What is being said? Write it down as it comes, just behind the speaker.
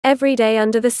every day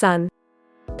under the sun.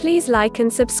 Please like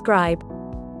and subscribe.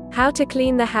 How to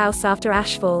clean the house after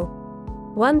ashfall.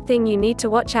 One thing you need to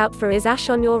watch out for is ash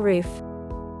on your roof.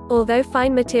 Although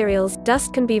fine materials,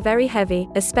 dust can be very heavy,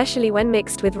 especially when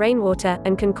mixed with rainwater,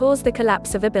 and can cause the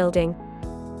collapse of a building.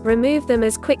 Remove them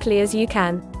as quickly as you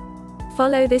can.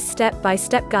 Follow this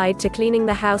step-by-step guide to cleaning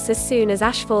the house as soon as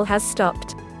ashfall has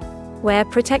stopped. Wear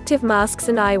protective masks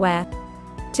and eyewear.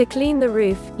 To clean the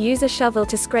roof, use a shovel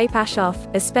to scrape ash off,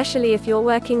 especially if you're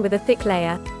working with a thick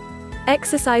layer.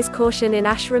 Exercise caution in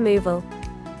ash removal.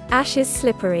 Ash is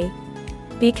slippery.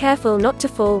 Be careful not to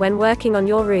fall when working on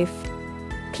your roof.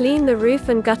 Clean the roof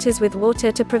and gutters with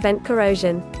water to prevent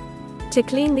corrosion. To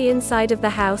clean the inside of the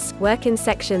house, work in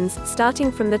sections,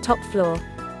 starting from the top floor.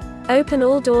 Open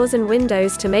all doors and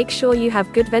windows to make sure you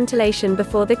have good ventilation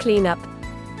before the cleanup.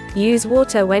 Use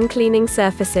water when cleaning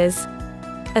surfaces.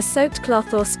 A soaked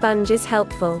cloth or sponge is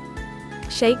helpful.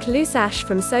 Shake loose ash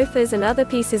from sofas and other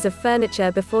pieces of furniture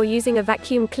before using a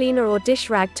vacuum cleaner or dish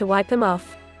rag to wipe them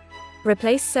off.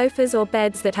 Replace sofas or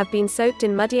beds that have been soaked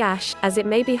in muddy ash, as it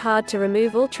may be hard to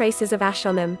remove all traces of ash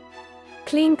on them.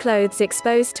 Clean clothes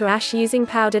exposed to ash using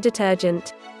powder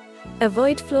detergent.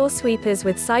 Avoid floor sweepers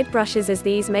with side brushes, as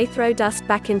these may throw dust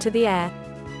back into the air.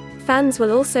 Fans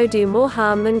will also do more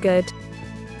harm than good.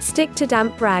 Stick to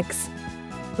damp rags.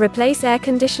 Replace air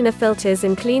conditioner filters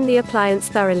and clean the appliance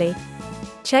thoroughly.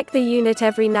 Check the unit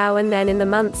every now and then in the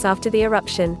months after the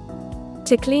eruption.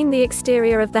 To clean the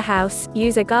exterior of the house,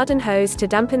 use a garden hose to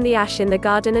dampen the ash in the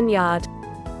garden and yard.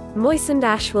 Moistened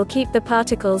ash will keep the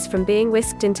particles from being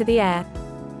whisked into the air.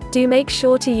 Do make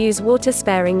sure to use water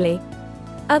sparingly.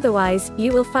 Otherwise,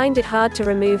 you will find it hard to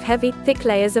remove heavy, thick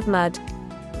layers of mud.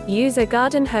 Use a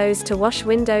garden hose to wash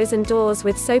windows and doors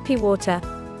with soapy water.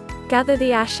 Gather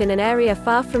the ash in an area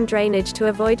far from drainage to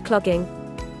avoid clogging.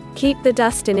 Keep the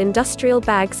dust in industrial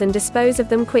bags and dispose of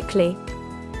them quickly.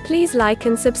 Please like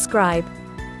and subscribe.